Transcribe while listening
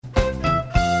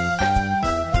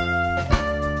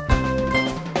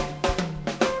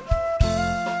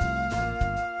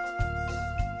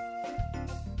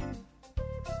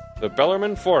The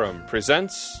Bellarmine Forum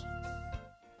presents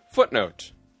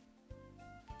Footnote: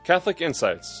 Catholic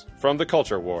Insights from the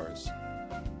Culture Wars.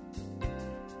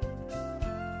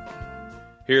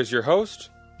 Here's your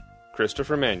host,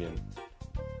 Christopher Mannion.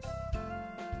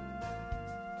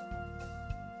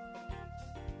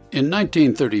 In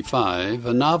 1935,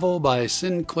 a novel by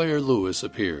Sinclair Lewis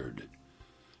appeared.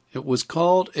 It was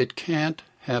called It Can't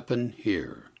Happen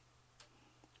Here.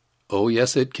 Oh,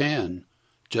 yes, it can.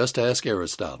 Just ask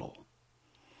Aristotle.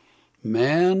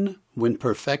 Man, when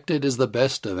perfected, is the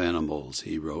best of animals,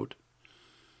 he wrote.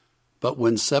 But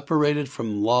when separated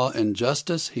from law and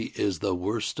justice, he is the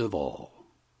worst of all.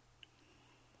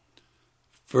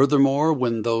 Furthermore,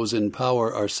 when those in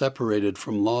power are separated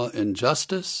from law and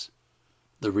justice,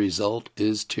 the result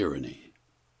is tyranny.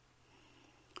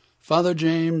 Father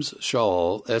James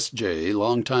Schall, S.J.,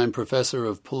 longtime professor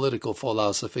of political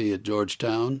philosophy at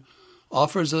Georgetown,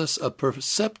 offers us a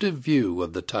perceptive view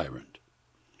of the tyrant.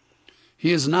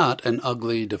 He is not an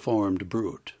ugly, deformed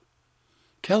brute.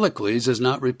 Callicles is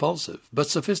not repulsive, but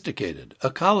sophisticated, a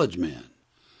college man.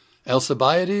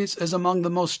 Alcibiades is among the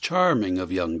most charming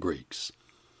of young Greeks.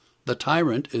 The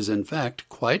tyrant is in fact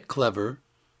quite clever,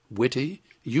 witty,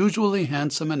 usually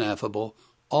handsome and affable,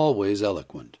 always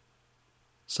eloquent.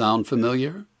 Sound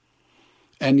familiar?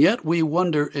 And yet we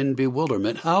wonder in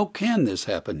bewilderment, how can this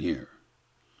happen here?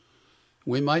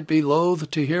 We might be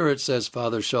loath to hear it, says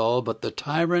Father Schall, but the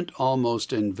tyrant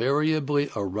almost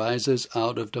invariably arises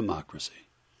out of democracy.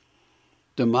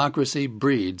 Democracy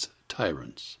breeds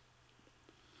tyrants.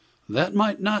 That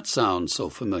might not sound so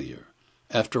familiar.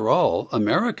 After all,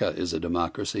 America is a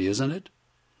democracy, isn't it?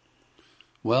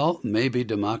 Well, maybe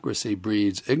democracy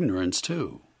breeds ignorance,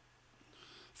 too.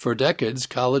 For decades,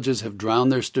 colleges have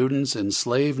drowned their students in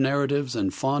slave narratives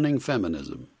and fawning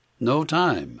feminism. No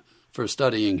time for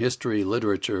studying history,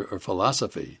 literature, or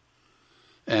philosophy,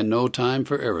 and no time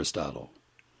for Aristotle.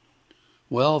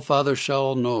 Well, Father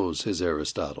Schall knows his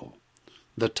Aristotle.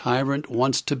 The tyrant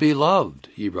wants to be loved,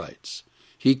 he writes.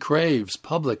 He craves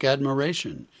public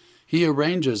admiration. He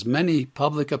arranges many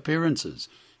public appearances.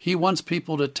 He wants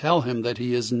people to tell him that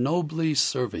he is nobly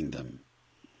serving them.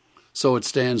 So it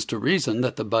stands to reason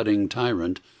that the budding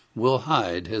tyrant will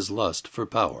hide his lust for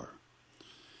power.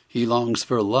 He longs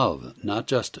for love, not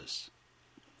justice.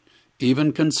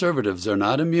 Even conservatives are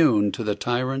not immune to the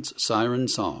tyrant's siren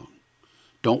song.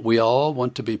 Don't we all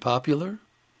want to be popular?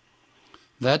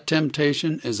 That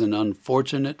temptation is an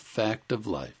unfortunate fact of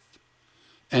life.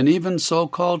 And even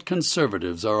so-called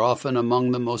conservatives are often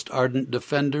among the most ardent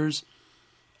defenders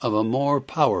of a more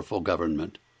powerful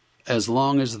government, as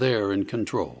long as they're in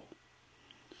control.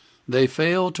 They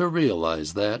fail to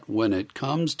realize that when it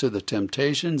comes to the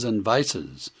temptations and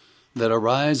vices that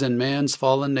arise in man's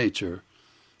fallen nature,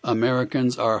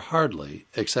 Americans are hardly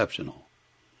exceptional.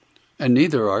 And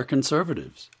neither are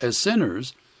conservatives. As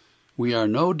sinners, we are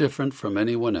no different from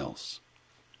anyone else.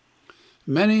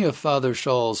 Many of Father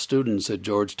Schall's students at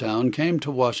Georgetown came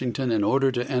to Washington in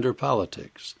order to enter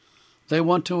politics. They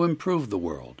want to improve the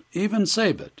world, even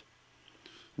save it.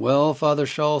 Well, Father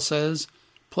Schall says,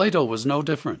 Plato was no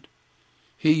different.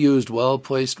 He used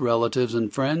well-placed relatives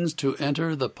and friends to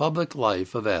enter the public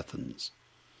life of Athens.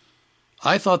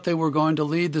 I thought they were going to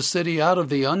lead the city out of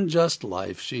the unjust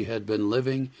life she had been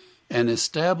living and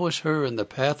establish her in the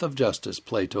path of justice,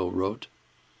 Plato wrote.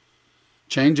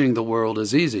 Changing the world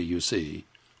is easy, you see.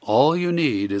 All you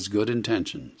need is good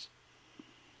intentions.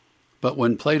 But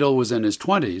when Plato was in his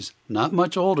 20s, not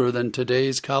much older than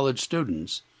today's college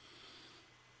students,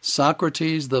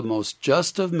 Socrates, the most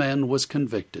just of men, was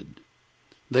convicted.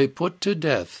 They put to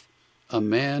death a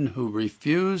man who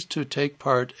refused to take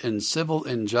part in civil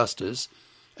injustice,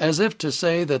 as if to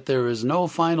say that there is no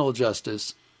final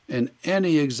justice in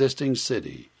any existing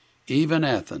city, even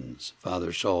Athens,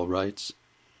 Father Schall writes.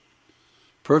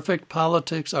 Perfect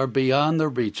politics are beyond the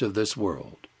reach of this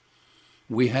world.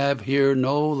 We have here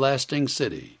no lasting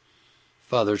city,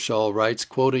 Father Schall writes,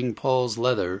 quoting Paul's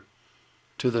letter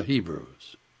to the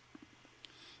Hebrews.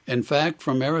 In fact,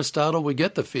 from Aristotle we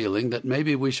get the feeling that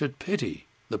maybe we should pity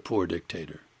the poor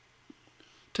dictator.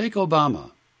 Take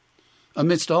Obama.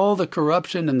 Amidst all the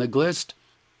corruption and the glitz,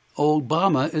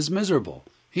 Obama is miserable.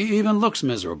 He even looks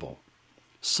miserable.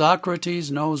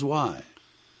 Socrates knows why.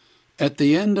 At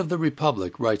the end of the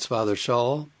Republic, writes Father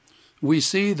Schall, we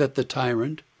see that the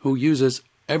tyrant, who uses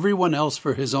everyone else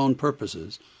for his own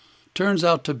purposes, turns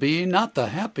out to be not the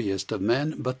happiest of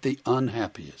men, but the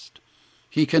unhappiest.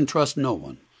 He can trust no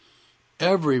one.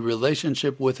 Every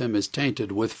relationship with him is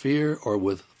tainted with fear or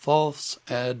with false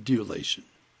adulation.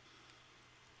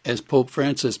 As Pope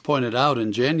Francis pointed out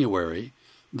in January,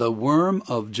 The worm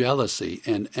of jealousy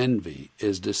and envy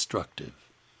is destructive.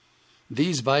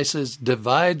 These vices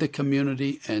divide the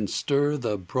community and stir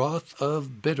the broth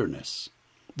of bitterness.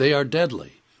 They are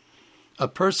deadly. A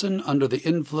person under the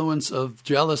influence of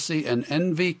jealousy and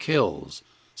envy kills,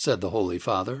 said the Holy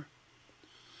Father.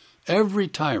 Every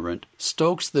tyrant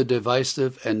stokes the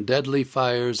divisive and deadly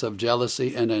fires of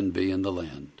jealousy and envy in the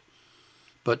land.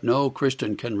 But no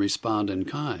Christian can respond in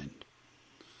kind.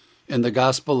 In the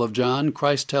Gospel of John,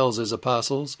 Christ tells his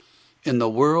apostles, "In the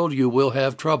world you will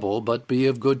have trouble, but be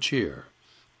of good cheer.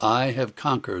 I have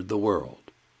conquered the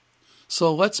world."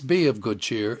 So let's be of good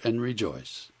cheer and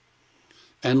rejoice.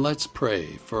 And let's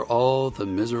pray for all the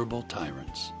miserable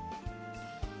tyrants.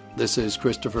 This is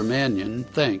Christopher Mannion.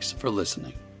 Thanks for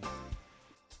listening.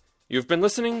 You've been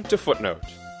listening to Footnote,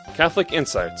 Catholic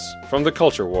Insights from the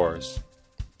Culture Wars.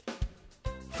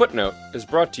 Footnote is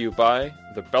brought to you by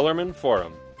the Bellarmine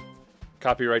Forum.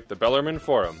 Copyright the Bellarmine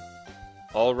Forum.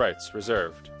 All rights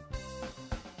reserved.